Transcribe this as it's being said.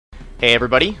Hey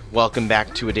everybody, welcome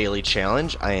back to a daily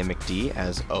challenge. I am McD,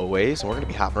 as always, and we're going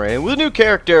to be hopping right in with a new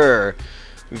character.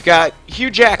 We've got Hugh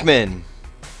Jackman.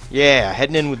 Yeah,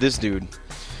 heading in with this dude.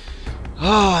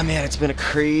 Oh man, it's been a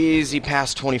crazy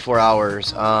past 24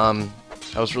 hours. I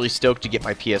was really stoked to get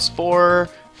my PS4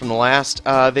 from the last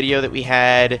video that we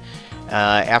had.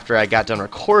 After I got done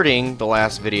recording the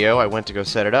last video, I went to go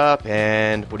set it up,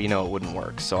 and what do you know, it wouldn't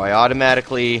work. So I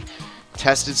automatically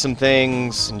tested some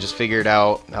things and just figured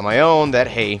out on my own that,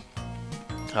 hey,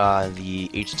 the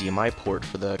HDMI port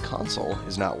for the console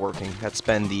is not working. That's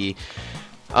been the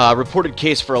reported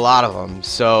case for a lot of them.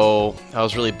 So I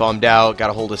was really bummed out, got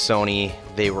a hold of Sony.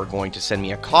 They were going to send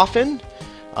me a coffin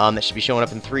that should be showing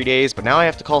up in 3 days, but now I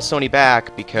have to call Sony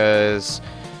back because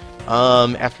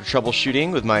after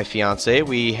troubleshooting with my fiance,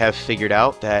 we have figured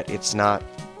out that it's not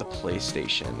the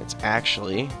PlayStation. It's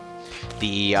actually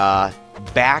the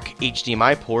back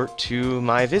HDMI port to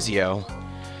my Vizio.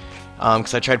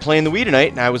 Because I tried playing the Wii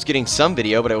tonight, and I was getting some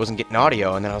video, but I wasn't getting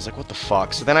audio, and then I was like, what the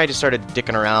fuck? So then I just started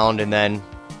dicking around, and then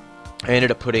I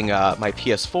ended up putting my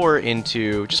PS4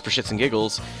 into, just for shits and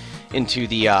giggles, into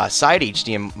the side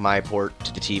HDMI port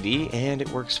to the TV, and it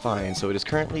works fine. So it is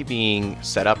currently being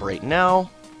set up right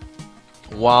now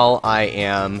while I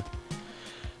am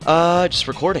just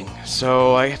recording.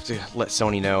 So I have to let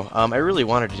Sony know. I really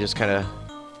wanted to just kind of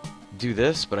do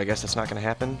this, but I guess that's not going to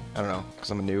happen. I don't know,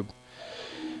 because I'm a noob.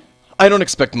 I don't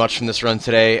expect much from this run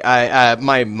today.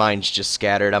 My mind's just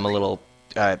scattered. I'm a little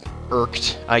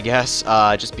irked, I guess,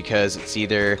 just because it's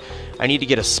either I need to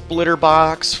get a splitter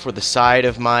box for the side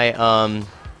of my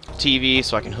TV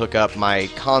so I can hook up my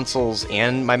consoles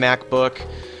and my MacBook,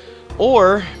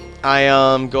 or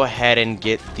I go ahead and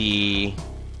get the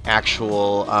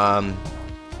actual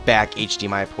back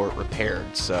HDMI port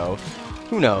repaired. So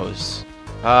who knows?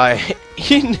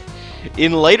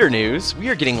 In later news, we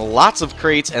are getting lots of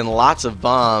crates and lots of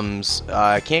bombs.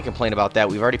 I can't complain about that.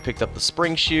 We've already picked up the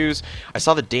spring shoes. I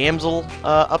saw the damsel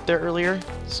up there earlier,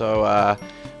 so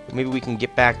maybe we can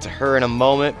get back to her in a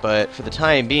moment. But for the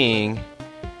time being,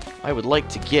 I would like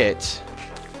to get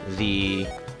the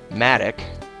Matic.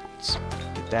 Let's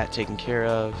get that taken care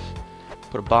of.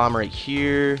 Put a bomb right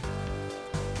here.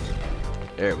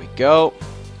 There we go.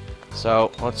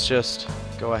 So let's just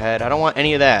go ahead. I don't want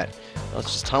any of that.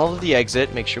 Let's just tunnel to the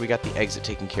exit, make sure we got the exit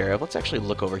taken care of. Let's actually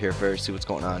look over here first, see what's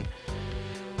going on.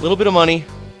 A little bit of money.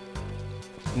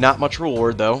 Not much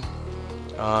reward, though.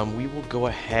 We will go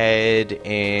ahead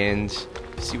and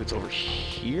see what's over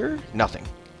here. Nothing.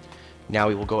 Now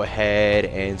we will go ahead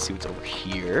and see what's over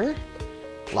here.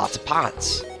 Lots of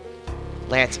pots.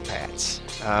 Lots of pots.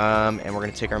 And we're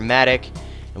going to take our Matic,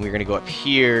 and we're going to go up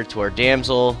here to our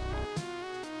damsel.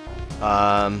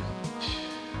 Man.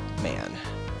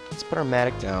 Let's put our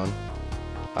Matic down.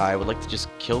 I would like to just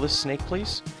kill this snake,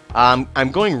 please.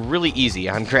 I'm going really easy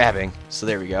on grabbing, so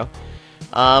there we go.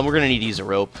 We're going to need to use a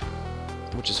rope,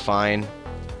 which is fine.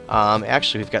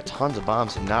 Actually, we've got tons of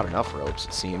bombs and not enough ropes,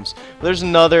 it seems. But there's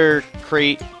another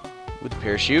crate with a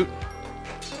parachute.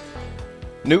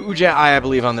 No Ujai, I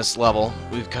believe, on this level.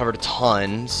 We've covered a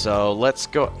ton, so let's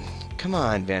go. Come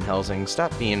on, Van Helsing,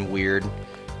 stop being weird.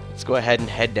 Let's go ahead and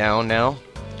head down now.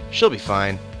 She'll be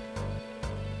fine.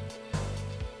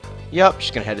 Yep,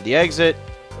 she's going to head to the exit.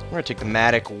 We're going to take the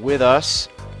Matic with us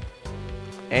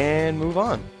and move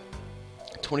on.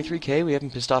 23k, we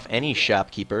haven't pissed off any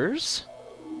shopkeepers.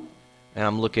 And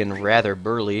I'm looking rather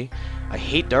burly. I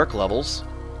hate dark levels,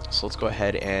 so let's go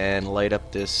ahead and light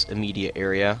up this immediate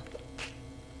area.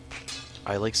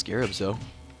 I like scarabs, though.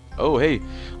 Oh, hey,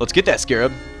 let's get that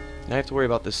scarab. Now I have to worry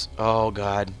about this. Oh,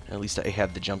 God. At least I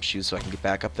have the jump shoes so I can get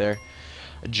back up there.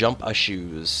 Jump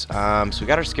shoes. So we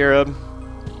got our scarab.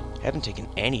 Haven't taken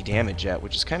any damage yet,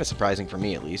 which is kind of surprising for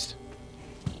me, at least.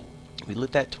 We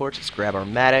lit that torch. Let's grab our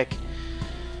Matic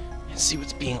and see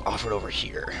what's being offered over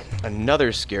here.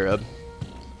 Another scarab.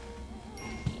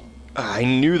 I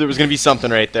knew there was going to be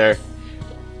something right there.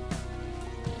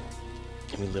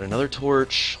 And we lit another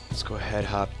torch. Let's go ahead,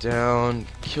 hop down,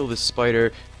 kill this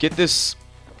spider, get this.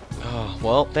 Oh,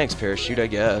 well, thanks, parachute, I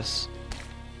guess.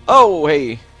 Oh,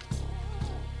 hey.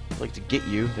 I'd like to get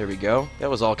you. There we go. That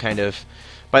was all kind of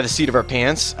by the seat of our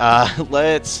pants.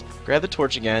 Let's grab the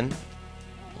torch again.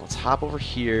 Let's hop over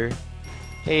here.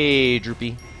 Hey,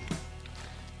 Droopy.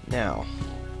 Now,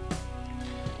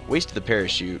 wasted the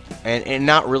parachute, and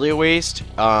not really a waste.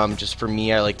 Just for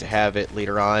me, I like to have it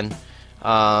later on.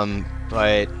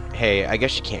 But hey, I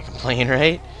guess you can't complain,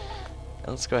 right?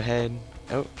 Let's go ahead.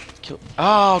 Oh, kill.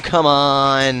 Oh, come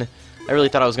on! I really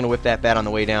thought I was gonna whip that bat on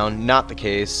the way down. Not the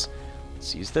case.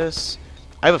 Let's use this.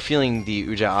 I have a feeling the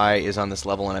Ujai is on this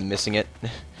level and I'm missing it.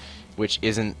 which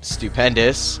isn't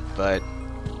stupendous, but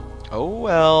oh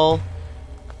well.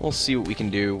 We'll see what we can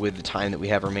do with the time that we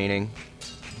have remaining.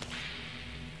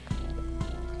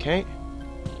 Okay.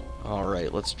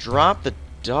 Alright, let's drop the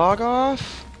dog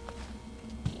off.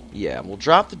 Yeah, we'll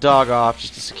drop the dog off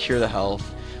just to secure the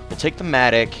health. We'll take the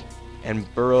Matic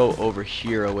and burrow over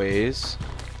here a ways.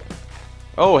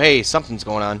 Oh, hey, something's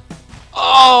going on.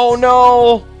 Oh,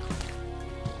 no!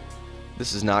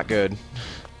 This is not good.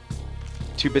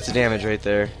 2 bits of damage right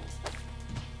there.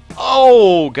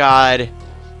 Oh, God.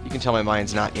 You can tell my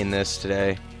mind's not in this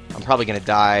today. I'm probably going to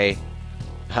die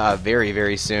very,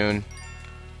 very soon.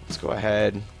 Let's go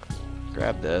ahead.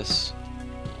 Grab this.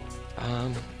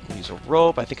 Use a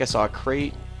rope. I think I saw a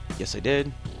crate. Yes, I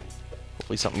did.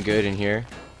 Hopefully something good in here.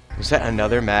 Was that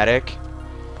another Matic?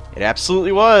 It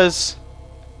absolutely was.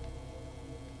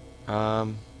 Got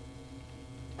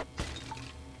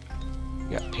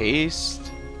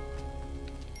paste.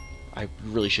 I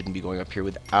really shouldn't be going up here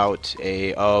without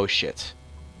a... Oh, shit.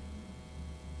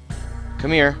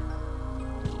 Come here.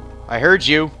 I heard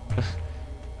you.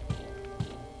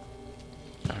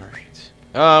 Alright.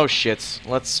 Oh, shit.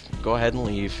 Let's go ahead and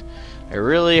leave. I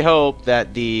really hope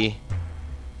that the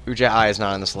Ujat Eye is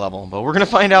not on this level, but we're going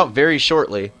to find out very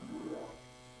shortly.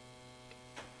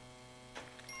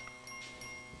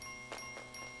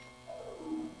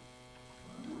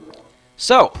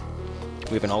 So,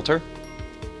 we have an altar.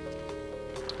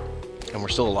 And we're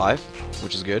still alive,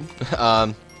 which is good.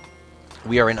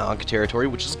 We are in Ankh territory,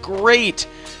 which is great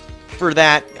for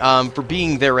that, for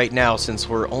being there right now, since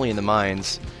we're only in the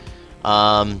mines.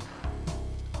 I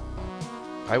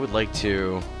would like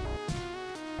to...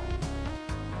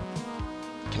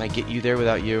 Can I get you there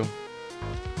without you?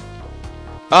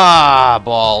 Ah,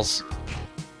 balls.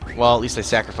 Well, at least I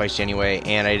sacrificed you anyway,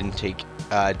 and I didn't take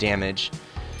damage.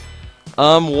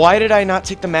 Why did I not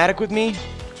take the Matic with me?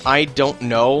 I don't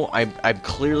know. I'm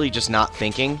clearly just not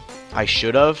thinking. I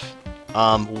should have.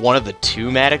 One of the 2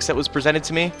 Matics that was presented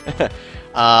to me.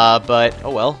 But,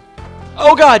 oh well.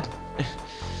 Oh god!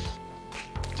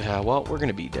 Well, we're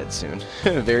gonna be dead soon.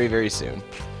 Very, very soon.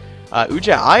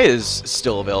 Ujat Eye is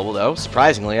still available, though.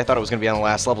 Surprisingly, I thought it was gonna be on the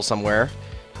last level somewhere.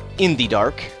 In the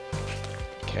dark.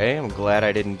 Okay, I'm glad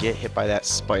I didn't get hit by that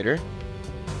spider.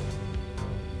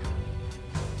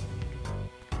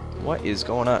 What is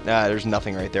going on? Ah, there's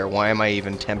nothing right there. Why am I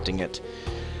even tempting it?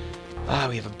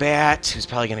 We have a bat who's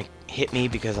probably going to hit me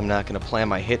because I'm not going to plan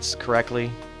my hits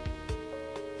correctly.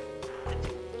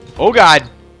 Oh, God!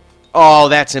 Oh,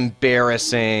 that's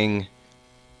embarrassing.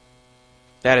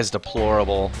 That is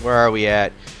deplorable. Where are we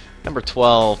at? Number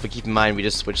 12, but keep in mind we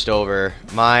just switched over.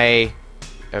 I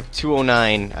have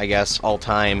 209, I guess, all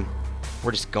time.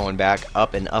 We're just going back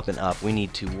up and up and up. We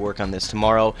need to work on this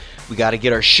tomorrow. We got to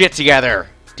get our shit together.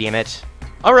 Damn it.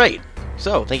 Alright,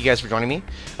 so thank you guys for joining me.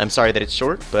 I'm sorry that it's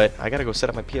short, but I gotta go set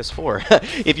up my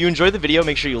PS4. If you enjoyed the video,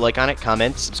 make sure you like on it,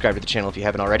 comment, subscribe to the channel if you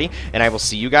haven't already, and I will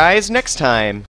see you guys next time.